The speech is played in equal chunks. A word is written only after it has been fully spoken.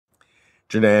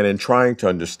Jenann, in trying to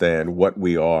understand what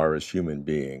we are as human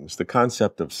beings, the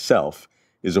concept of self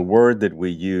is a word that we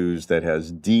use that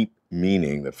has deep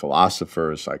meaning that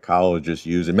philosophers, psychologists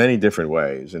use in many different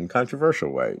ways, in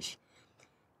controversial ways.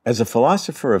 As a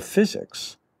philosopher of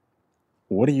physics,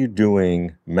 what are you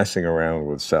doing messing around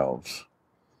with selves?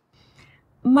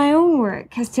 My own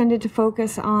work has tended to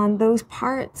focus on those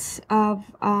parts of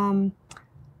our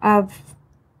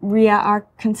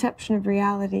conception of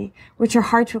reality, which are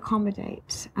hard to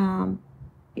accommodate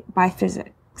by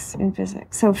physics, in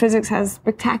physics. So physics has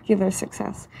spectacular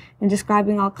success in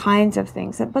describing all kinds of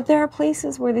things, but there are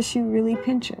places where the shoe really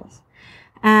pinches.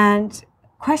 And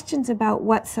questions about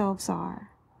what selves are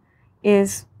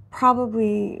is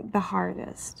probably the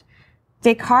hardest.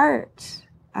 Descartes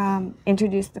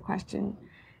introduced the question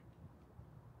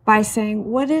by saying,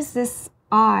 what is this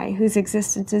I whose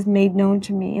existence is made known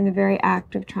to me in the very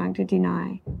act of trying to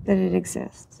deny that it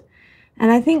exists?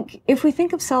 And I think if we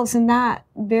think of selves in that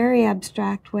very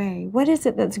abstract way, what is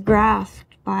it that's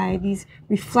grasped by these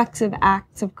reflexive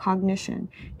acts of cognition?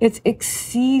 It's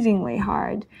exceedingly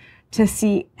hard to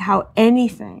see how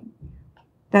anything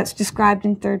that's described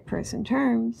in third-person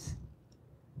terms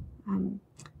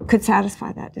could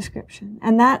satisfy that description.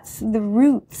 And that's the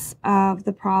roots of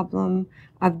the problem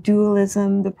of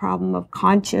dualism, the problem of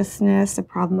consciousness, the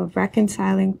problem of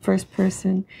reconciling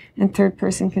first-person and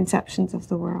third-person conceptions of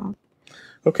the world.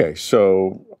 Okay,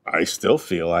 so I still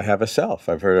feel I have a self.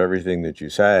 I've heard everything that you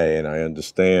say, and I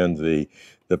understand the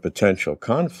potential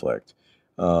conflict.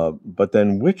 But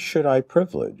then which should I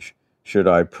privilege? Should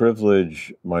I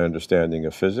privilege my understanding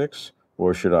of physics,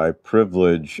 or should I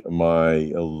privilege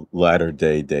my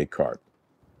latter-day Descartes?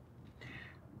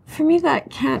 For me, that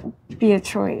can't be a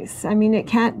choice. I mean, it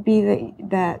can't be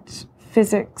that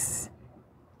physics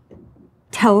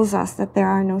tells us that there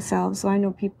are no selves. So I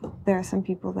know there are some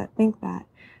people that think that.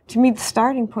 To me, the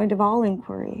starting point of all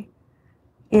inquiry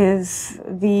is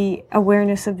the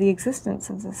awareness of the existence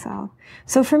of the self.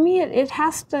 So for me, there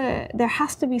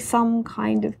has to be some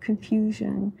kind of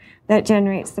confusion that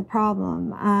generates the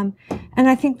problem. And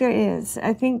I think there is.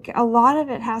 I think a lot of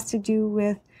it has to do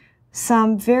with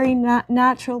some very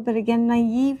natural, but again,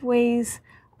 naive ways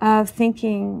of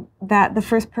thinking that the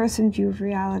first person view of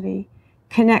reality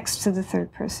connects to the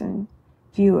third person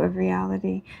view of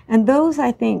reality. And those,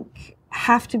 I think,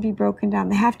 have to be broken down.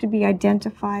 They have to be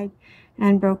identified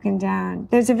and broken down.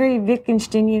 There's a very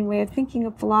Wittgensteinian way of thinking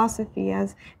of philosophy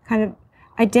as kind of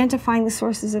identifying the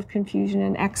sources of confusion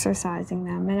and exercising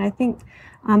them. And I think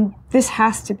this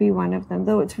has to be one of them,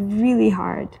 though it's really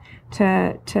hard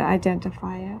to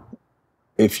identify it.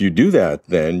 If you do that,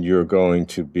 then you're going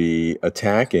to be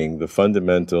attacking the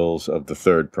fundamentals of the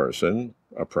third person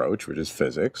approach, which is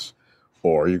physics,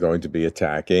 or you're going to be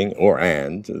attacking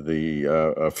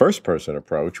the first person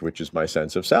approach, which is my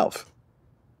sense of self.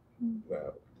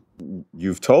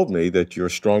 You've told me that you're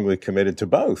strongly committed to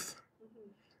both,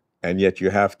 and yet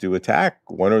you have to attack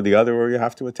one or the other, or you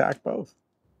have to attack both.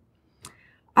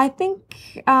 I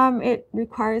think it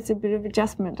requires a bit of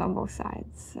adjustment on both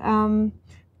sides.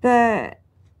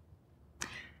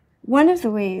 One of the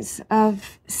ways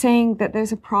of saying that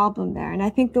there's a problem there, and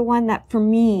I think the one that for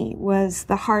me was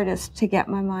the hardest to get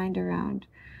my mind around,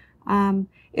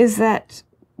 is that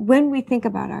when we think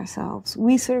about ourselves,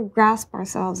 we sort of grasp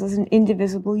ourselves as an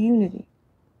indivisible unity.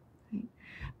 Right?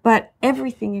 But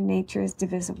everything in nature is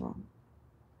divisible.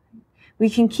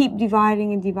 We can keep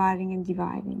dividing and dividing and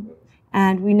dividing,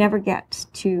 and we never get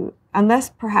to, unless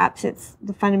perhaps it's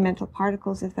the fundamental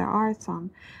particles, if there are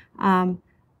some,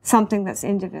 something that's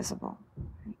indivisible.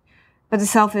 But the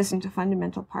self isn't a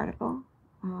fundamental particle.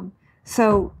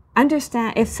 So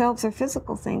understand, if selves are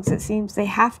physical things, it seems they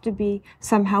have to be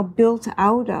somehow built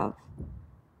out of,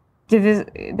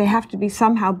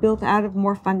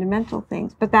 more fundamental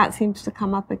things, but that seems to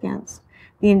come up against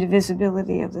the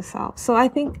indivisibility of the self. So I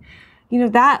think,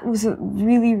 that was a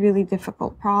really, really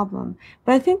difficult problem.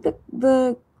 But I think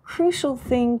the crucial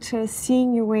thing to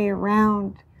seeing your way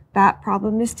around that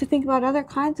problem is to think about other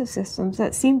kinds of systems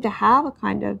that seem to have a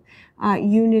kind of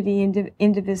unity and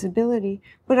indivisibility,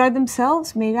 but are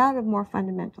themselves made out of more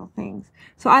fundamental things.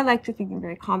 So I like to think in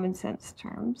very common sense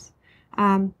terms.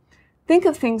 Think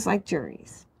of things like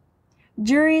juries.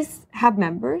 Juries have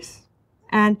members,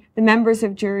 and the members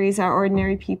of juries are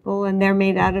ordinary people, and they're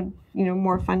made out of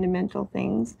more fundamental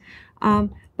things.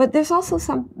 But there's also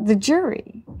the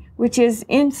jury, which is,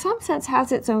 in some sense,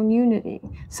 has its own unity.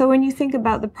 So when you think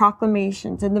about the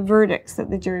proclamations and the verdicts that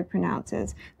the jury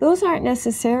pronounces, those aren't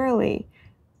necessarily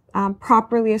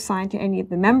properly assigned to any of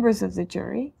the members of the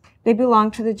jury. They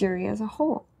belong to the jury as a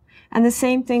whole. And the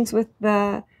same things with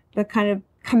the kind of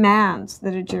commands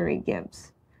that a jury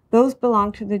gives. Those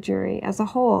belong to the jury as a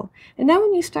whole. And now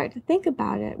when you start to think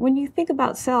about it, when you think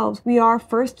about selves, we are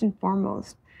first and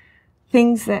foremost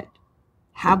things that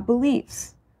have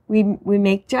beliefs. We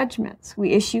make judgments.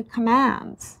 We issue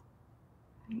commands.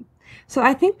 So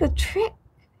I think the trick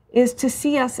is to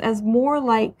see us as more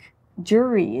like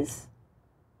juries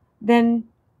than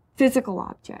physical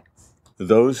objects.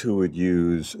 Those who would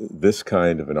use this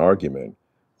kind of an argument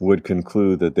would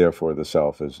conclude that therefore the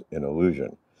self is an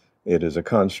illusion. It is a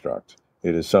construct.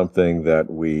 It is something that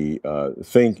we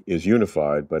think is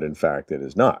unified, but in fact it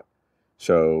is not.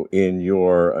 So in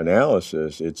your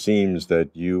analysis, it seems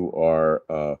that you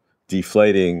are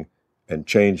deflating and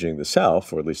changing the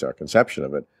self, or at least our conception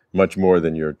of it, much more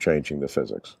than you're changing the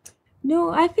physics.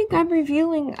 No, I think I'm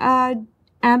revealing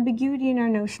ambiguity in our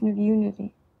notion of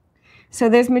unity. So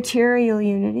there's material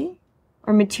unity,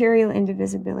 or material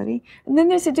indivisibility, and then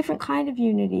there's a different kind of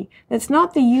unity. That's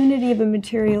not the unity of a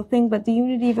material thing, but the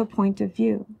unity of a point of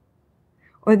view,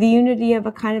 or the unity of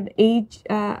a kind of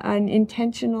an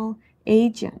intentional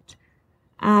agent.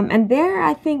 And there,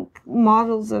 I think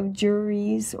models of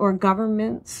juries or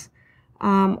governments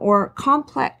or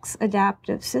complex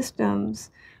adaptive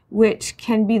systems, which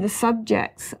can be the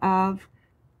subjects of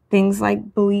things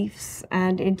like beliefs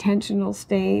and intentional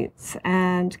states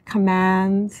and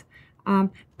commands,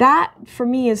 that for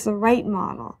me is the right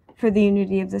model for the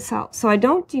unity of the self. So I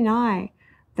don't deny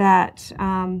that,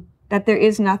 that there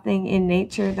is nothing in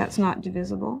nature that's not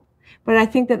divisible. But I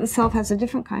think that the self has a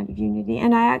different kind of unity.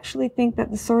 And I actually think that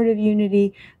the sort of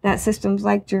unity that systems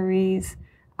like juries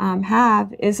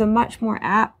have is a much more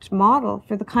apt model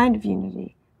for the kind of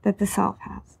unity that the self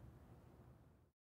has.